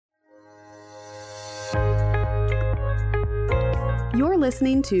You're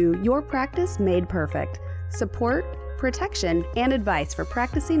listening to Your Practice Made Perfect. Support, protection, and advice for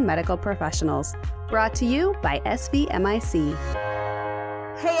practicing medical professionals. Brought to you by SVMIC.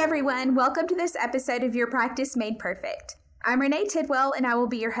 Hey everyone, welcome to this episode of Your Practice Made Perfect. I'm Renee Tidwell and I will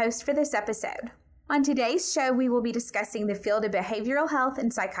be your host for this episode. On today's show, we will be discussing the field of behavioral health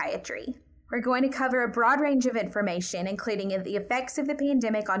and psychiatry. We're going to cover a broad range of information, including the effects of the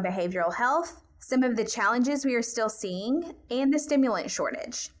pandemic on behavioral health, some of the challenges we are still seeing, and the stimulant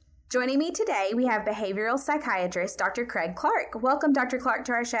shortage. Joining me today, we have behavioral psychiatrist Dr. Craig Clark. Welcome, Dr. Clark,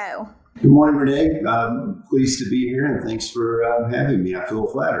 to our show. Good morning, Renee. I'm pleased to be here, and thanks for having me. I feel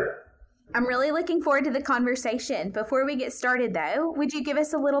flattered. I'm really looking forward to the conversation. Before we get started, though, would you give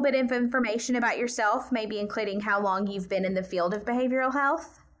us a little bit of information about yourself, maybe including how long you've been in the field of behavioral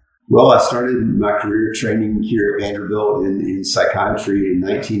health? Well, I started my career training here at Vanderbilt in psychiatry in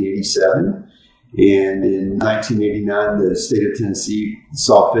 1987. And in 1989, the state of Tennessee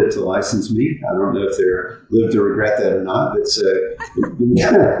saw fit to license me. I don't know if they're lived to regret that or not, but it's been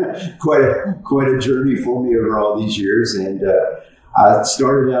quite a journey for me over all these years. And I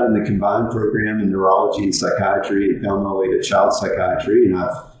started out in the combined program in neurology and psychiatry and found my way to child psychiatry. And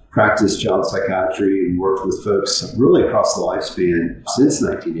I've practiced child psychiatry and worked with folks really across the lifespan since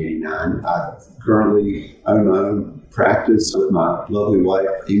 1989. I currently own my own practice with my lovely wife,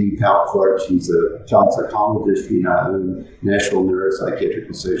 Amy Powell Clark. She's a child psychologist. She and I own Nashville Neuropsychiatric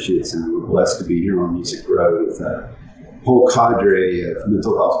Associates, and we're blessed to be here on Music Row with a whole cadre of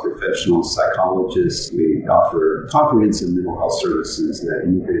mental health professionals, psychologists. We offer comprehensive mental health services that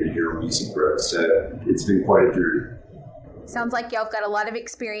integrated here on Music Row. So it's been quite a journey. Sounds like y'all have got a lot of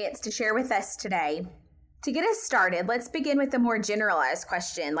experience to share with us today. To get us started, let's begin with a more generalized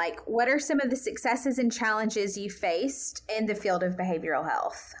question, like what are some of the successes and challenges you faced in the field of behavioral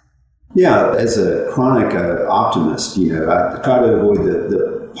health? Yeah, as a chronic optimist, I try to avoid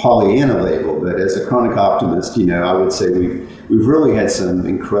the Pollyanna label, but as a chronic optimist, I would say we've really had some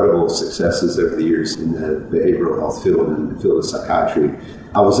incredible successes over the years in the behavioral health field and the field of psychiatry.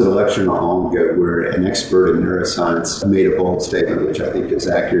 I was at a lecture not long ago where an expert in neuroscience made a bold statement, which I think is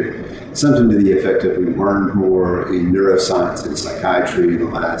accurate, something to the effect of we've learned more in neuroscience and psychiatry in the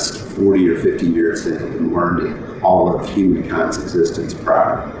last 40 or 50 years than had been learned in all of humankind's existence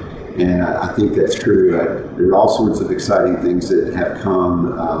prior. And I think that's true. There are all sorts of exciting things that have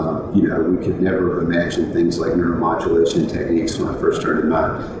come. We could never have imagined things like neuromodulation techniques when I first started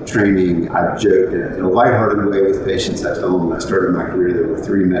my training. I joke in a lighthearted way with patients. I tell them when I started my career there were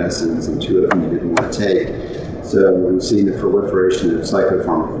 3 medicines and 2 of them you didn't want to take. So we've seen the proliferation of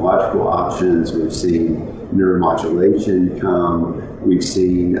psychopharmacological options. We've seen neuromodulation come. We've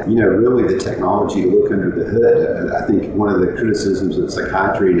seen, really the technology to look under the hood. I think one of the criticisms of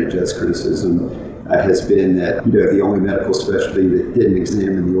psychiatry, and a just criticism, has been that, the only medical specialty that didn't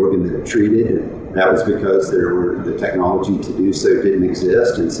examine the organ that it treated, and that was because the technology to do so didn't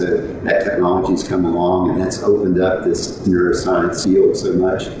exist. And so that technology's come along, and that's opened up this neuroscience field so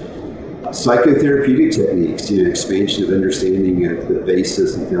much. Psychotherapeutic techniques, expansion of understanding of the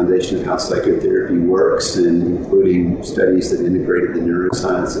basis and foundation of how psychotherapy works, and including studies that integrated the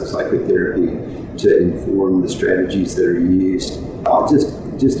neuroscience of psychotherapy to inform the strategies that are used.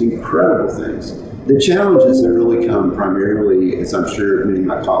 Just incredible things. The challenges that really come primarily, as I'm sure many of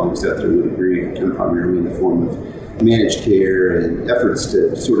my colleagues out there would agree, come primarily in the form of managed care and efforts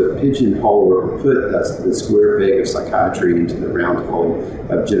to sort of pigeonhole or put the square peg of psychiatry into the round hole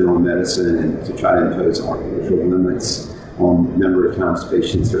of general medicine, and to try to impose artificial limits on the number of times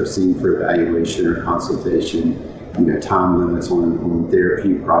patients are seen for evaluation or consultation, time limits on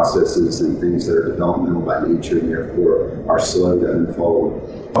therapy processes and things that are developmental by nature and therefore are slow to unfold.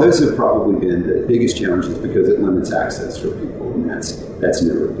 Those have probably been the biggest challenges because it limits access for people, and that's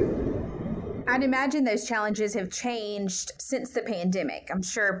never good. I'd imagine those challenges have changed since the pandemic. I'm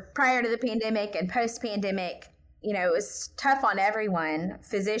sure prior to the pandemic and post-pandemic, it was tough on everyone,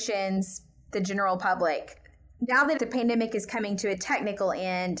 physicians, the general public. Now that the pandemic is coming to a technical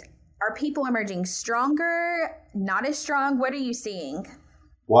end, are people emerging stronger, not as strong? What are you seeing?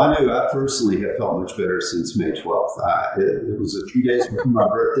 Well, I know I personally have felt much better since May 12th. It was a few days before my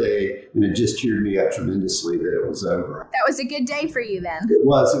birthday, and it just cheered me up tremendously that it was over. That was a good day for you then. It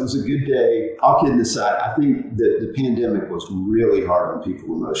was a good day. All kidding aside, I think that the pandemic was really hard on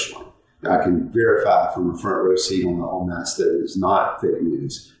people emotionally. I can verify from a front row seat on the whole mess that it is not fake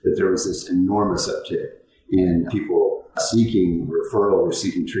news, that there was this enormous uptick in people seeking referral or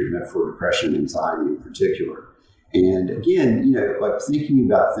seeking treatment for depression and anxiety in particular. And again, like thinking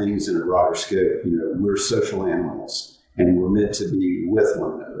about things in a broader scope, we're social animals and we're meant to be with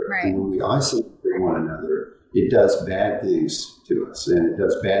one another. Right. And when we isolate one another, it does bad things to us, and it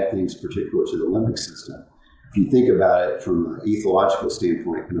does bad things particularly to the limbic system. If you think about it from an ethological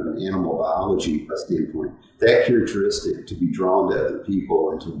standpoint, kind of an animal biology standpoint, that characteristic to be drawn to other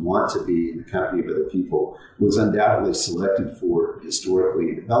people and to want to be in the company of other people was undoubtedly selected for historically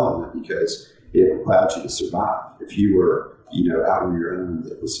in development because it allowed you to survive. If you were, out on your own,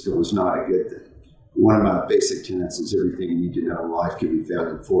 it was not a good thing. One of my basic tenets is everything you need to know in life can be found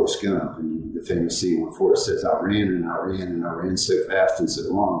in Forrest Gump. And the famous scene where Forrest says, I ran so fast and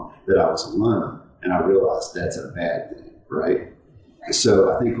so long that I was alone. And I realized that's a bad thing, right?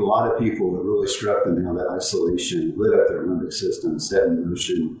 So I think a lot of people, it really struck them how that isolation lit up their limbic system, set in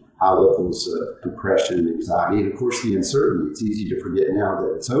motion high levels of depression, anxiety, and of course the uncertainty. It's easy to forget now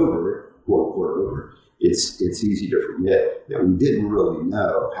that it's over, quote unquote over. It's easy to forget that we didn't really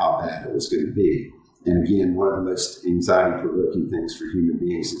know how bad it was going to be. And again, one of the most anxiety-provoking things for human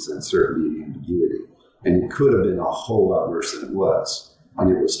beings is uncertainty and ambiguity. And it could have been a whole lot worse than it was,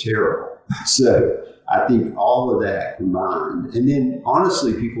 and it was terrible. So I think all of that combined, and then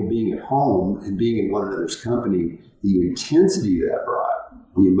honestly, people being at home and being in one another's company, the intensity that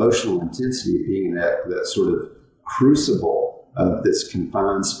brought, the emotional intensity of being in that sort of crucible of this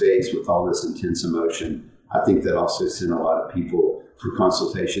confined space with all this intense emotion, I think that also sent a lot of people for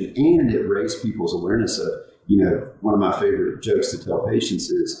consultation, and it raised people's awareness of, one of my favorite jokes to tell patients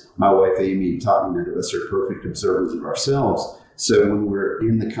is, my wife Amy taught me none of us are perfect observers of ourselves. So when we're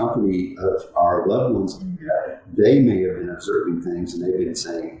in the company of our loved ones, they may have been observing things and they've been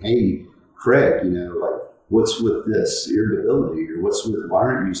saying, hey, Craig, what's with this irritability, or why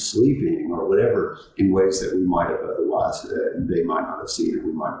aren't you sleeping, or whatever, in ways that we might have otherwise, they might not have seen, or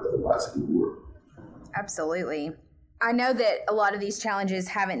we might have otherwise ignored. Absolutely. I know that a lot of these challenges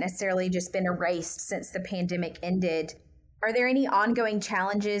haven't necessarily just been erased since the pandemic ended. Are there any ongoing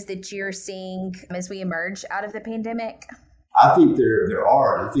challenges that you're seeing as we emerge out of the pandemic? I think there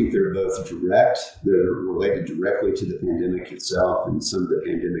are. I think they're both direct. They're related directly to the pandemic itself and some of the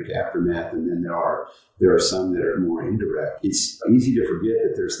pandemic aftermath. And then there are some that are more indirect. It's easy to forget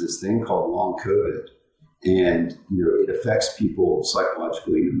that there's this thing called long COVID. And, it affects people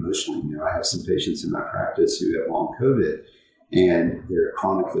psychologically and emotionally. I have some patients in my practice who have long COVID, and they're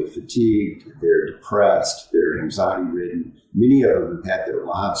chronically fatigued, they're depressed, they're anxiety-ridden. Many of them have had their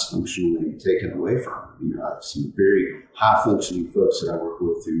lives functionally taken away from them. I have some very high-functioning folks that I work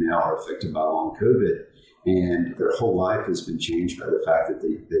with who now are affected by long COVID, and their whole life has been changed by the fact that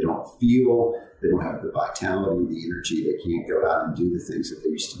they don't feel, they don't have the vitality, the energy, they can't go out and do the things that they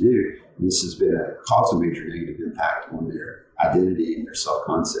used to do. And this has been caused a major negative impact on their identity and their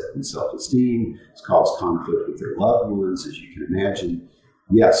self-concept and self-esteem. It's caused conflict with their loved ones, as you can imagine.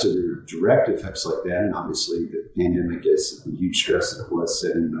 Yeah, so there are direct effects like that. And obviously the pandemic is a huge stress that was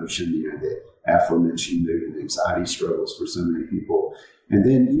set in motion, the aforementioned mood and anxiety struggles for so many people. And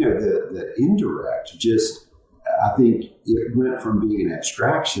then, the indirect, I think it went from being an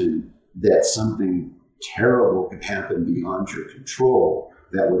abstraction that something terrible could happen beyond your control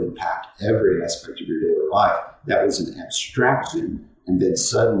that would impact every aspect of your daily life. That was an abstraction, and then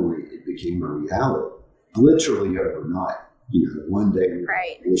suddenly it became a reality, literally overnight. One day we were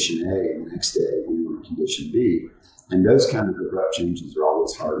in condition A, and the next day we were in condition B. And those kind of abrupt changes are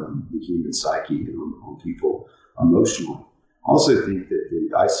always hard on the human psyche and on people emotionally. I also think that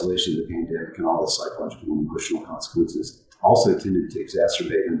the isolation of the pandemic and all the psychological and emotional consequences also tended to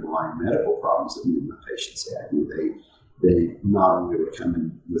exacerbate underlying medical problems that many of my patients had. They not only would come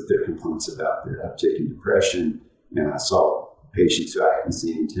in with their complaints about their uptick in depression, and I saw patients who I hadn't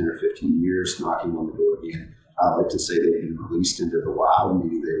seen in 10 or 15 years knocking on the door again. I like to say they'd been released into the wild,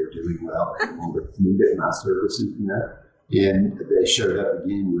 meaning they were doing well, they no longer needed my services, and they showed up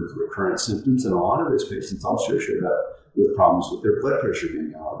again with recurrent symptoms, and a lot of those patients also showed up with problems with their blood pressure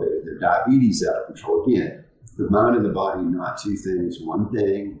being elevated, their diabetes out of control. Again, the mind and the body, not two things, one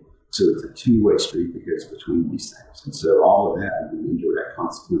thing. So it's a two-way street that goes between these things. And so all of that have indirect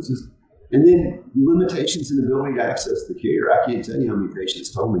consequences. And then limitations in the ability to access the care. I can't tell you how many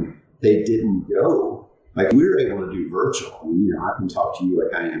patients told me they didn't go. Like, we were able to do virtual. I can talk to you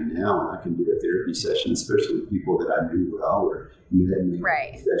like I am now, and I can do a therapy session, especially with people that I knew well, or you had me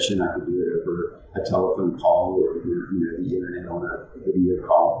session. I could do it over a telephone call or over, the internet on a video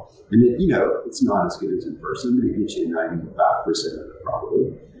call. And it's not as good as in person, but it gets you 95% of it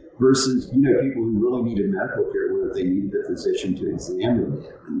probably. Versus, people who really needed medical care, where they needed a physician to examine them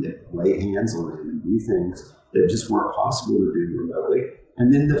and lay hands on them and do things that just weren't possible to do remotely.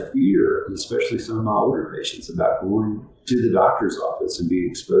 And then the fear, especially some of my older patients, about going to the doctor's office and being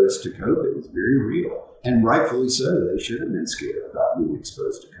exposed to COVID is very real. And rightfully so. They should have been scared about being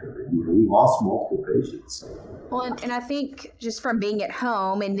exposed to COVID. We lost multiple patients. Well, and I think just from being at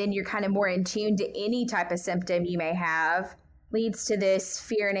home, and then you're kind of more in tune to any type of symptom you may have, leads to this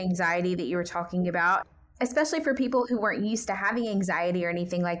fear and anxiety that you were talking about. Especially for people who weren't used to having anxiety or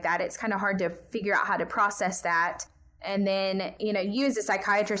anything like that, it's kind of hard to figure out how to process that. And then, you as a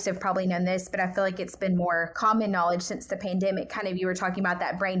psychiatrist have probably known this, but I feel like it's been more common knowledge since the pandemic. Kind of, you were talking about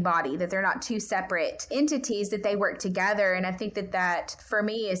that brain body, that they're not two separate entities, that they work together. And I think that for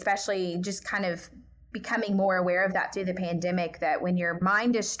me, especially just kind of becoming more aware of that through the pandemic, that when your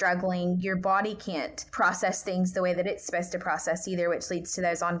mind is struggling, your body can't process things the way that it's supposed to process either, which leads to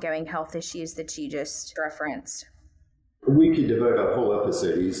those ongoing health issues that you just referenced. We could devote a whole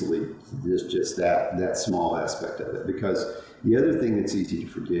episode easily to just that small aspect of it, because the other thing that's easy to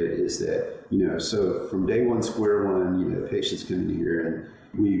forget is that, so from day one, square one, patients come in here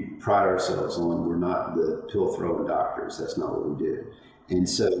and we pride ourselves on, we're not the pill-throwing doctors. That's not what we do. And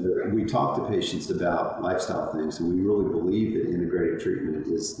so we talk to patients about lifestyle things, and we really believe that integrative treatment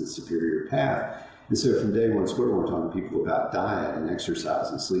is the superior path. And so from day one, we're talking to people about diet and exercise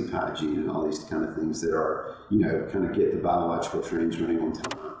and sleep hygiene and all these kind of things that are, kind of get the biological trains running on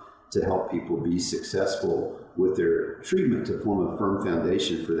time to help people be successful with their treatment, to form a firm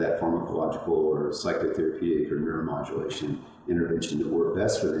foundation for that pharmacological or psychotherapeutic or neuromodulation intervention that work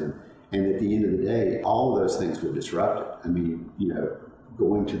best for them. And at the end of the day, all of those things were disrupted. I mean,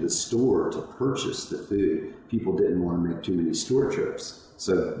 going to the store to purchase the food, people didn't want to make too many store trips.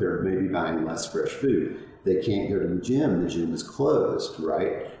 So they're maybe buying less fresh food. They can't go to the gym is closed,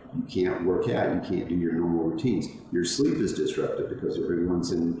 right? You can't work out, you can't do your normal routines. Your sleep is disrupted because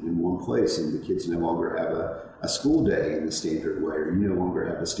everyone's in one place, and the kids no longer have a school day in the standard way, or you no longer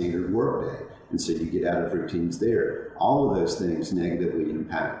have a standard work day. And so you get out of routines there. All of those things negatively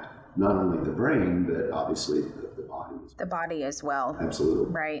impact not only the brain, but obviously the body. The body as well.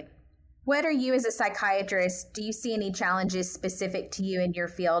 Absolutely. Right. What are you as a psychiatrist? Do you see any challenges specific to you in your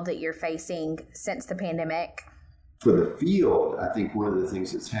field that you're facing since the pandemic? For the field, I think one of the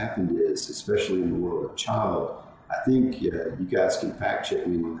things that's happened is, especially in the world of child, I think you guys can fact check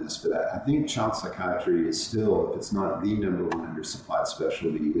me on this, but I think child psychiatry is still, if it's not the number one undersupplied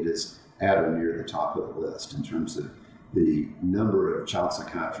specialty, it is at or near the top of the list in terms of the number of child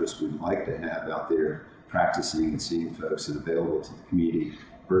psychiatrists we'd like to have out there practicing and seeing folks and available to the community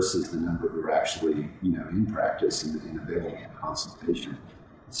versus the number who are actually, in practice and available for consultation.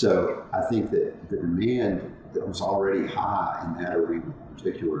 So I think that the demand that was already high in that arena in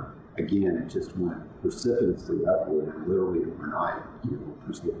particular, again, it just went precipitously upward, and literally overnight,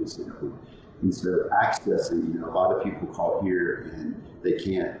 precipitously upward. And so accessing, a lot of people call here and they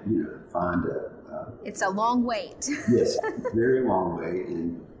can't, find it's a long wait. Yes, very long wait.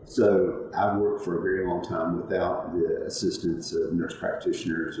 And so I worked for a very long time without the assistance of nurse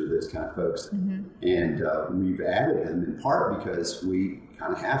practitioners or those kind of folks. Mm-hmm. And we've added them in part because we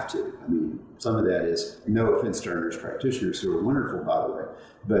kind of have to. I mean, some of that is, no offense to our nurse practitioners, who are wonderful, by the way,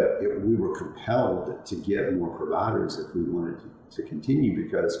 but we were compelled to get more providers if we wanted to continue,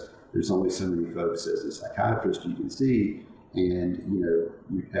 because there's only so many folks as a psychiatrist you can see, and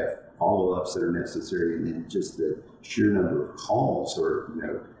you have follow-ups that are necessary, and then just the sheer number of calls or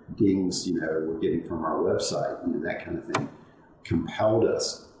dings we're getting from our website, that kind of thing compelled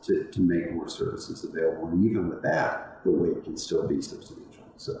us to make more services available. And even with that, the wait can still be substantial.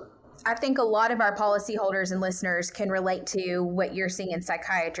 So I think a lot of our policyholders and listeners can relate to what you're seeing in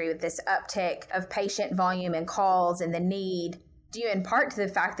psychiatry with this uptick of patient volume and calls and the need, due in part to the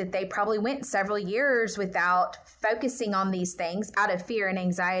fact that they probably went several years without focusing on these things out of fear and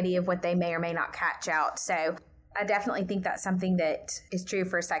anxiety of what they may or may not catch out. So I definitely think that's something that is true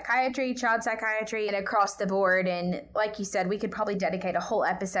for psychiatry, child psychiatry, and across the board. And like you said, we could probably dedicate a whole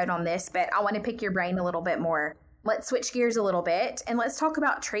episode on this, but I want to pick your brain a little bit more. Let's switch gears a little bit and let's talk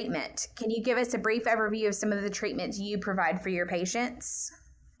about treatment. Can you give us a brief overview of some of the treatments you provide for your patients?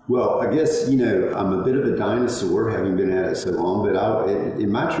 Well, I guess, I'm a bit of a dinosaur, having been at it so long, but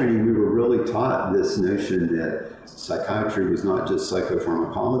in my training, we were really taught this notion that psychiatry was not just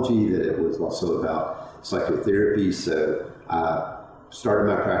psychopharmacology, that it was also about psychotherapy. So I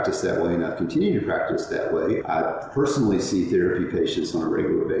started my practice that way, and I've continued to practice that way. I personally see therapy patients on a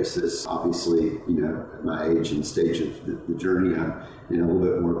regular basis. Obviously, at my age and stage of the journey, I'm in a little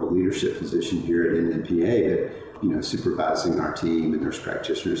bit more of a leadership position here at NNPA, but supervising our team and nurse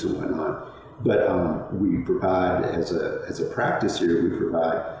practitioners and whatnot. But we provide, as a practice here, we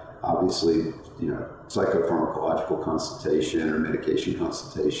provide obviously, psychopharmacological consultation or medication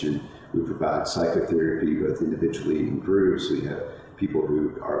consultation. We provide psychotherapy both individually and in groups. We have people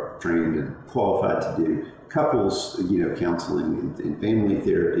who are trained and qualified to do couples, counseling and family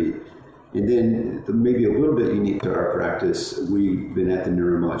therapy. And then maybe a little bit unique to our practice, we've been at the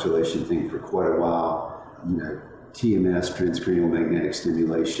neuromodulation thing for quite a while. TMS, transcranial magnetic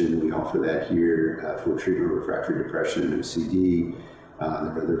stimulation, we offer that here for treatment of refractory depression and OCD. There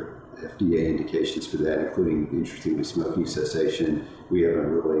are other FDA indications for that, including, interestingly, smoking cessation. We haven't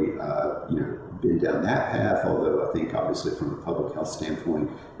really, been down that path, although I think, obviously, from a public health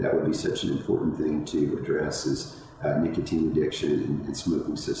standpoint, that would be such an important thing to address is nicotine addiction and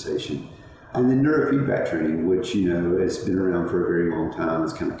smoking cessation. And then neurofeedback training, which, has been around for a very long time,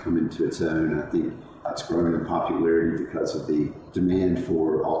 has kind of come into its own. I think it's growing in popularity because of the demand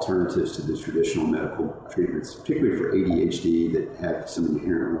for alternatives to the traditional medical treatments, particularly for ADHD that have some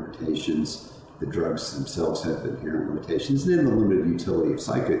inherent limitations. The drugs themselves have inherent limitations, and then the limited utility of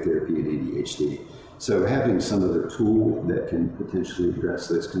psychotherapy in ADHD. So having some other tool that can potentially address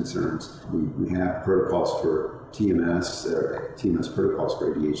those concerns. We have protocols for TMS protocols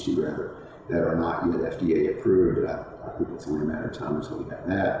for ADHD rather, that are not yet FDA approved, but I think it's only a matter of time until we have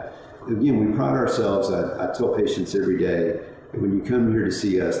that. Again, we pride ourselves, I tell patients every day, when you come here to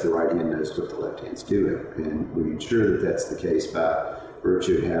see us, the right hand knows what the left hand's doing. And we ensure that that's the case by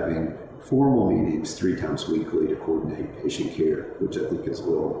virtue of having formal meetings 3 times weekly to coordinate patient care, which I think is a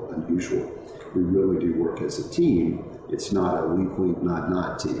little unusual. We really do work as a team. It's not a wink,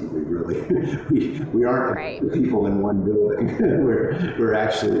 nod team. We aren't people in one building. We're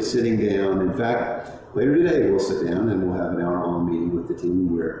actually sitting down. In fact, later today we'll sit down and we'll have an hour-long meeting with the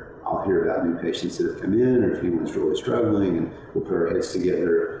team where I'll hear about new patients that have come in, or if anyone's really struggling, and we'll put our heads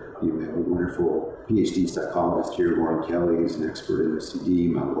together. We have a wonderful PhD psychologist here, Lauren Kelly, who's an expert in OCD.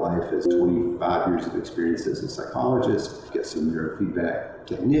 My wife has 25 years of experience as a psychologist. We've got some neurofeedback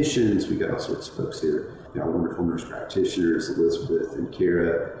technicians. We've got all sorts of folks here. We've got wonderful nurse practitioners, Elizabeth and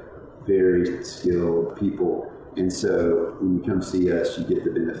Kara, very skilled people. And so when you come see us, you get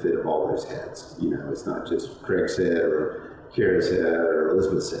the benefit of all those heads. It's not just Craig's head or Kara's head or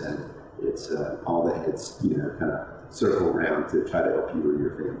Elizabeth's head. It's all the heads, kind of circle around to try to help you or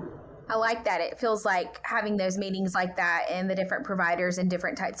your family. I like that. It feels like having those meetings like that and the different providers and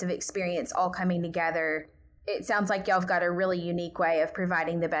different types of experience all coming together. It sounds like y'all have got a really unique way of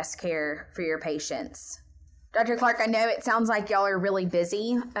providing the best care for your patients. Dr. Clark, I know it sounds like y'all are really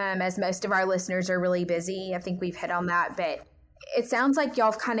busy, as most of our listeners are really busy. I think we've hit on that, but it sounds like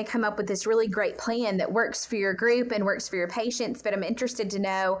y'all have kind of come up with this really great plan that works for your group and works for your patients. But I'm interested to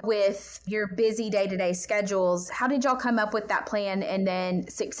know, with your busy day-to-day schedules, how did y'all come up with that plan and then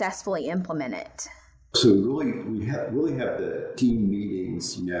successfully implement it? So we have the team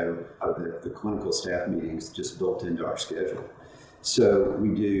meetings, the clinical staff meetings just built into our schedule. So we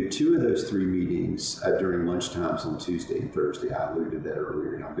do 2 of those 3 meetings during lunchtimes on Tuesday and Thursday. I alluded to that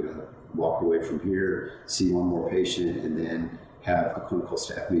earlier, and I'm going to walk away from here, see one more patient, and then have a clinical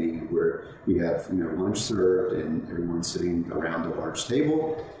staff meeting where we have lunch served and everyone's sitting around a large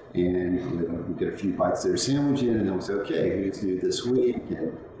table, and we get a few bites of their sandwich in, and then we'll say, okay, who's new this week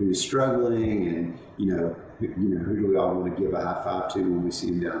and who's struggling, and who do we all want to give a high five to when we see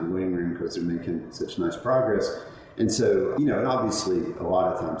them down in the waiting room because they're making such nice progress. And so, and obviously a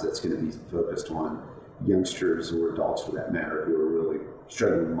lot of times that's going to be focused on youngsters or adults for that matter who are really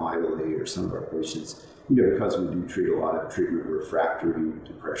struggling mightily, or some of our patients, because we do treat a lot of treatment refractory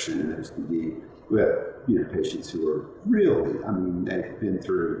depression and OCD. We have, patients who are really, they've been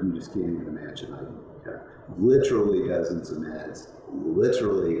through, you just can't even imagine, literally dozens of meds,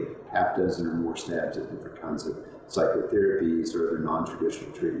 literally half dozen or more stabs at different kinds of psychotherapies or other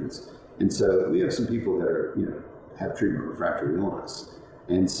non-traditional treatments. And so we have some people that are, have treatment refractory illness.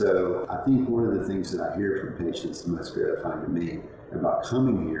 And so I think one of the things that I hear from patients the most gratifying to me about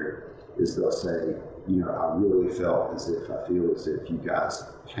coming here is they'll say, I really I feel as if you guys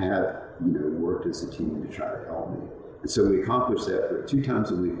have, worked as a team to try to help me. And so we accomplish that for 2 times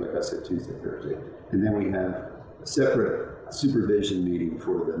a week, like I said, Tuesday, Thursday. And then we have a separate supervision meeting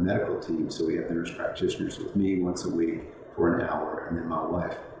for the medical team. So we have the nurse practitioners with me once a week for an hour, and then my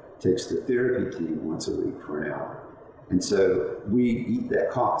wife takes the therapy team once a week for an hour. And so we eat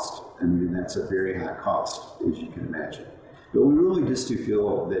that cost. That's a very high cost, as you can imagine. But we really just do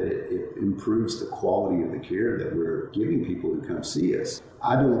feel that it improves the quality of the care that we're giving people who come see us.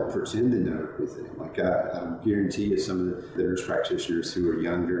 I don't pretend to know everything. I guarantee you some of the nurse practitioners who are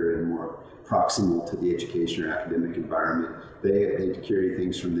younger and more proximal to the education or academic environment, they carry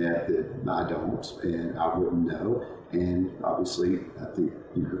things from that I don't, and I wouldn't know. And obviously, I think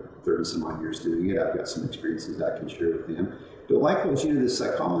 30 in some of my years doing it. I've got some experiences I can share with them. But likewise, the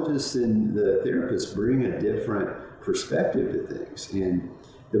psychologists and the therapists bring a different perspective to things. And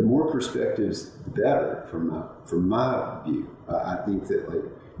the more perspectives, the better from my view. I think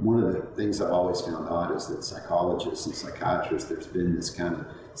that one of the things I've always found odd is that psychologists and psychiatrists, there's been this kind of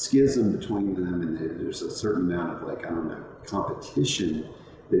schism between them, and there's a certain amount of competition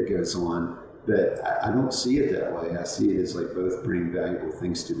that goes on. But I don't see it that way. I see it as both bring valuable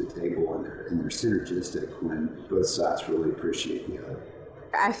things to the table, and they're synergistic when both sides really appreciate the other.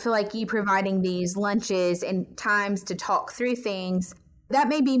 I feel like you providing these lunches and times to talk through things, that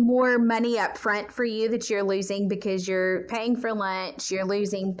may be more money up front for you that you're losing because you're paying for lunch, you're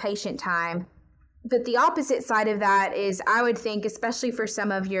losing patient time. But the opposite side of that is, I would think, especially for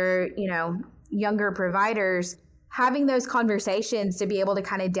some of your, younger providers, having those conversations to be able to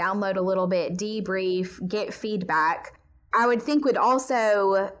kind of download a little bit, debrief, get feedback, I would think would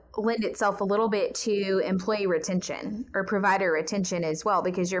also lend itself a little bit to employee retention or provider retention as well,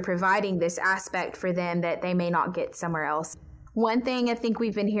 because you're providing this aspect for them that they may not get somewhere else. One thing I think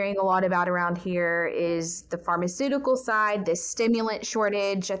we've been hearing a lot about around here is the pharmaceutical side, the stimulant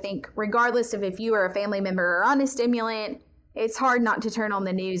shortage. I think regardless of if you or a family member are on a stimulant, it's hard not to turn on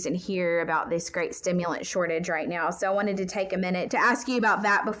the news and hear about this great stimulant shortage right now. So I wanted to take a minute to ask you about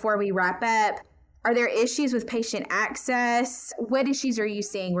that before we wrap up. Are there issues with patient access? What issues are you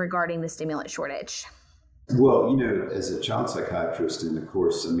seeing regarding the stimulant shortage? Well, as a child psychiatrist, and of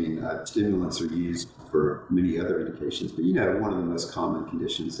course, stimulants are used for many other indications, but one of the most common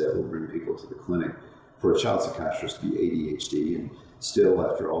conditions that will bring people to the clinic for a child psychiatrist to be ADHD. And still,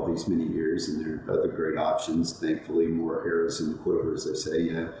 after all these many years, and there are other great options, thankfully, more arrows in the quiver, as they say,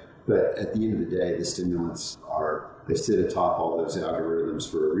 But at the end of the day, the stimulants they sit atop all those algorithms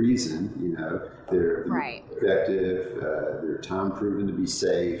for a reason. They're right. Effective, they're time proven to be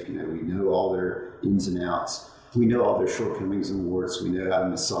safe. We know all their ins and outs. We know all their shortcomings and warts. We know how to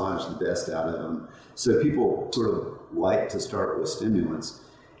massage the best out of them. So people sort of like to start with stimulants.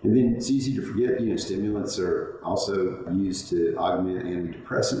 And then it's easy to forget, stimulants are also used to augment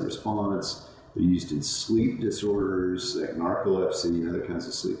antidepressant response. They're used in sleep disorders like narcolepsy and other kinds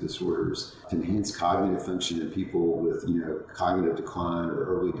of sleep disorders, to enhance cognitive function in people with, cognitive decline or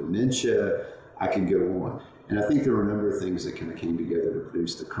early dementia. I can go on. And I think there were a number of things that kind of came together to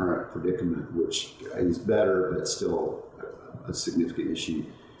produce the current predicament, which is better, but still a significant issue.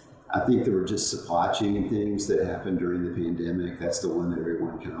 I think there were just supply chain things that happened during the pandemic. That's the one that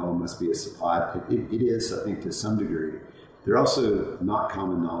everyone can, must be a supply. It is, I think, to some degree. They're also not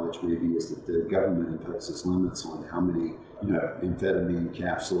common knowledge, maybe, is that the government imposes limits on how many, amphetamine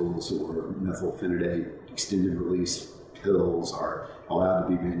capsules or methylphenidate extended release pills are allowed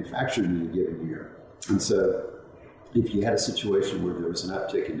to be manufactured in a given year. And so if you had a situation where there was an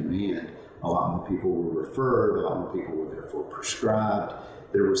uptick in demand, a lot more people were referred, a lot more people were therefore prescribed.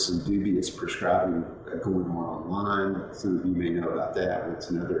 There was some dubious prescribing going on online. Some of you may know about that. It's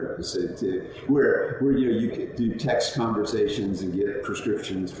another episode too, where you could do text conversations and get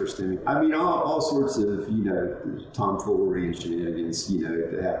prescriptions for stimulants. All sorts of tomfoolery and shenanigans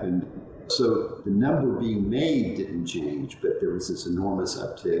that happened. So the number being made didn't change, but there was this enormous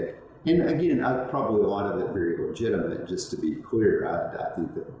uptick. And again, probably a lot of it very legitimate, just to be clear. I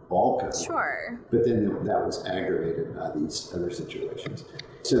think the bulk of it. Sure. But then that was aggravated by these other situations.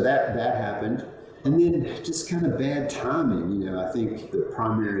 So that happened. And then just kind of bad timing. I think the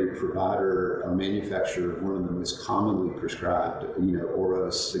primary provider or manufacturer of one of the most commonly prescribed,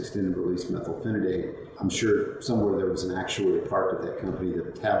 Oros, extended release methylphenidate. I'm sure somewhere there was an actuator part of that company.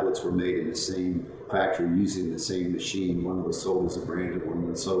 The tablets were made in the same factory using the same machine. One was sold as a branded, one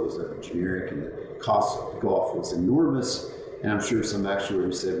was sold as a generic, and the cost off was enormous. And I'm sure some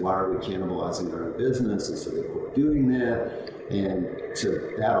actuaries said, why are we cannibalizing our own business? And so they quit doing that. And so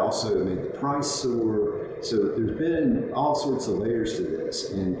that also made the price soar. So there's been all sorts of layers to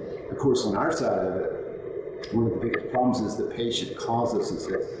this. And of course, on our side of it, one of the biggest problems is the patient calls us and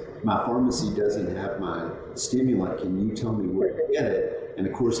says, my pharmacy doesn't have my stimulant. Can you tell me where to get it? And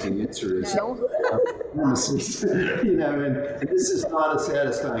of course, the answer is pharmacies. And this is not a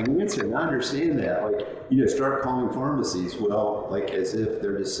satisfying answer. And I understand that. Start calling pharmacies, as if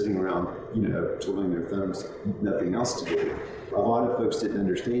they're just sitting around, twiddling their thumbs, nothing else to do. A lot of folks didn't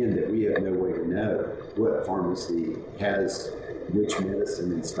understand that we have no way to know what pharmacy has which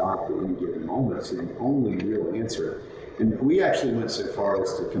medicine in stock at any given moment. So the only real answer. And we actually went so far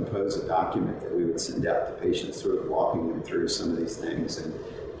as to compose a document that we would send out to patients, sort of walking them through some of these things and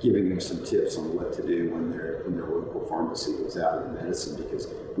giving them some tips on what to do when their local pharmacy was out of the medicine, because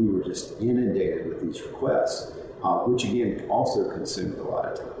we were just inundated with these requests, which again also consumed a lot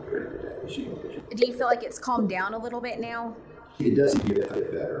of time during the issue. Do you feel like it's calmed down a little bit now? It does get a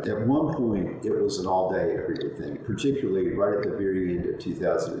bit better. At one point, it was an all-day everyday thing, particularly right at the very end of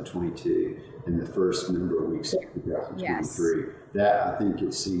 2022 and the first number of weeks of 2023. Yes. That, I think,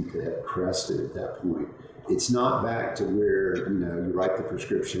 it seemed to have crested at that point. It's not back to where, you write the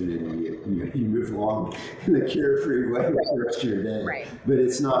prescription and you move along in a carefree way the rest of your day. Right. But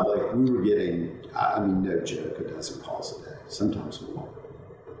it's not like we were getting, no joke, a dozen calls a day, sometimes more.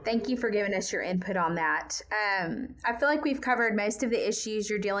 Thank you for giving us your input on that. I feel like we've covered most of the issues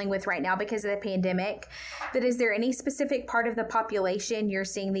you're dealing with right now because of the pandemic, but is there any specific part of the population you're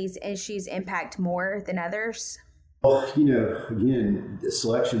seeing these issues impact more than others? Well, again, the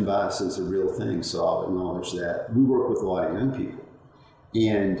selection bias is a real thing, so I'll acknowledge that. We work with a lot of young people.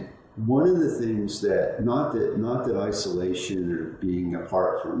 And one of the things that, not that isolation or being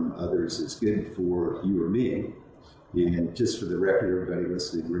apart from others is good for you or me, and just for the record, everybody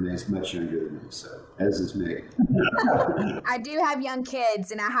listening, Renee's much younger than me, so as is Meg. I do have young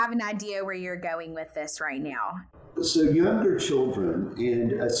kids, and I have an idea where you're going with this right now. So younger children,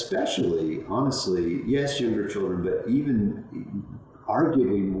 and especially, honestly, yes, younger children, but even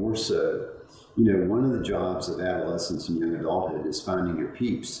arguably more so, one of the jobs of adolescence and young adulthood is finding your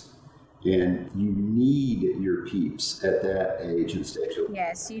peeps. And you need your peeps at that age and stage of life.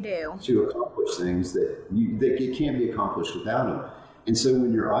 Yes, you do. To accomplish things that can't be accomplished without them. And so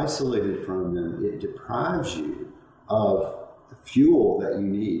when you're isolated from them, it deprives you of the fuel that you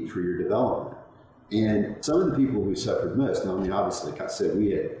need for your development. And some of the people who suffered most, now, obviously, like I said,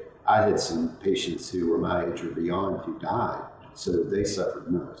 I had some patients who were my age or beyond who died. So they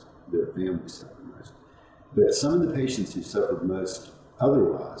suffered most. Their families suffered most. But some of the patients who suffered most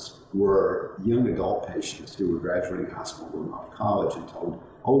otherwise were young adult patients who were graduating high school, going off to college, and told,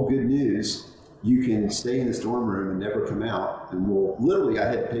 oh, good news, you can stay in this dorm room and never come out. And literally,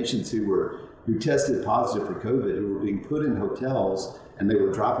 I had patients who tested positive for COVID, who were being put in hotels, and they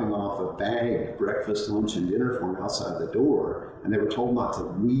were dropping off a bag, breakfast, lunch, and dinner for them outside the door, and they were told not to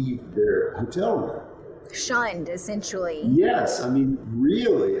leave their hotel room. Shunned, essentially. Yes,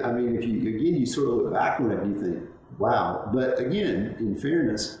 really. If you sort of look back on it and you think, wow. But again, in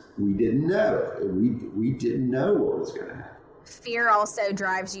fairness, we didn't know. We didn't know what was going to happen. Fear also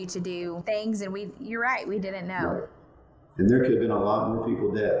drives you to do things, and you're right, we didn't know. Right. And there could have been a lot more people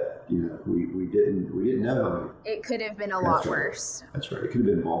dead. We didn't know. It could have been a lot worse. That's right. It could have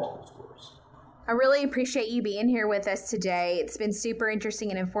been multiples worse. I really appreciate you being here with us today. It's been super interesting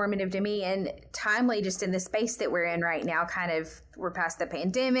and informative to me, and timely just in the space that we're in right now. We're past the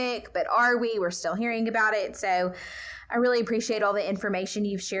pandemic, but are we? We're still hearing about it. So I really appreciate all the information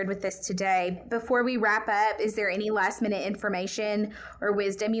you've shared with us today. Before we wrap up, is there any last minute information or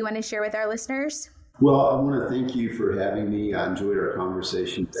wisdom you want to share with our listeners? Well, I want to thank you for having me. I enjoyed our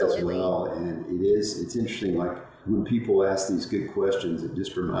conversation Absolutely. As well. And it's interesting, like when people ask these good questions, it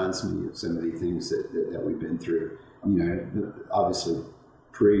just reminds me of so many things that we've been through, obviously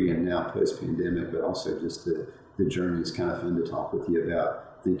pre and now post-pandemic, but also just the journey. Is kind of fun to talk with you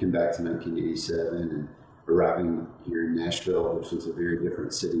about, thinking back to 1987 and arriving here in Nashville, which was a very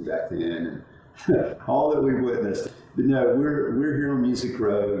different city back then, and all that we witnessed. But no, we're here on Music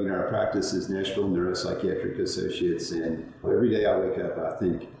Row. Our practice is Nashville Neuropsychiatric Associates, and every day I wake up, I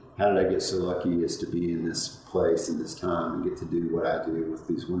think, how did I get so lucky as to be in this place and this time and get to do what I do with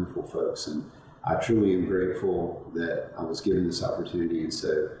these wonderful folks? And I truly am grateful that I was given this opportunity, and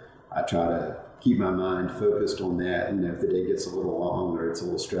so I try to keep my mind focused on that. If the day gets a little long or it's a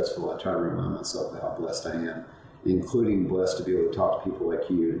little stressful, I try to remind myself of how blessed I am, including blessed to be able to talk to people like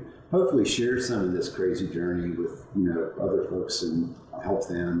you and hopefully share some of this crazy journey with other folks and help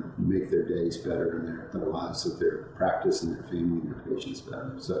them make their days better and their lives of their practice and their family and their patients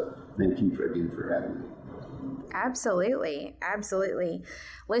better. So thank you again for having me. Absolutely. Absolutely.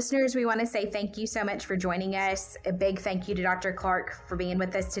 Listeners, we want to say thank you so much for joining us. A big thank you to Dr. Clark for being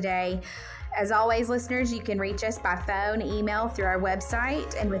with us today. As always, listeners, you can reach us by phone, email, through our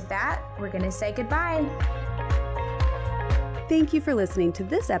website. And with that, we're going to say goodbye. Thank you for listening to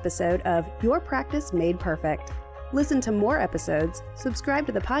this episode of Your Practice Made Perfect. Listen to more episodes, subscribe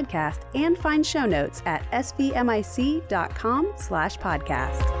to the podcast, and find show notes at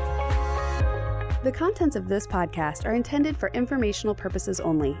svmic.com/podcast. The contents of this podcast are intended for informational purposes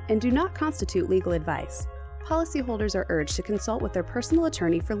only and do not constitute legal advice. Policyholders are urged to consult with their personal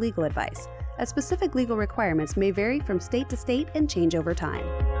attorney for legal advice, as specific legal requirements may vary from state to state and change over time.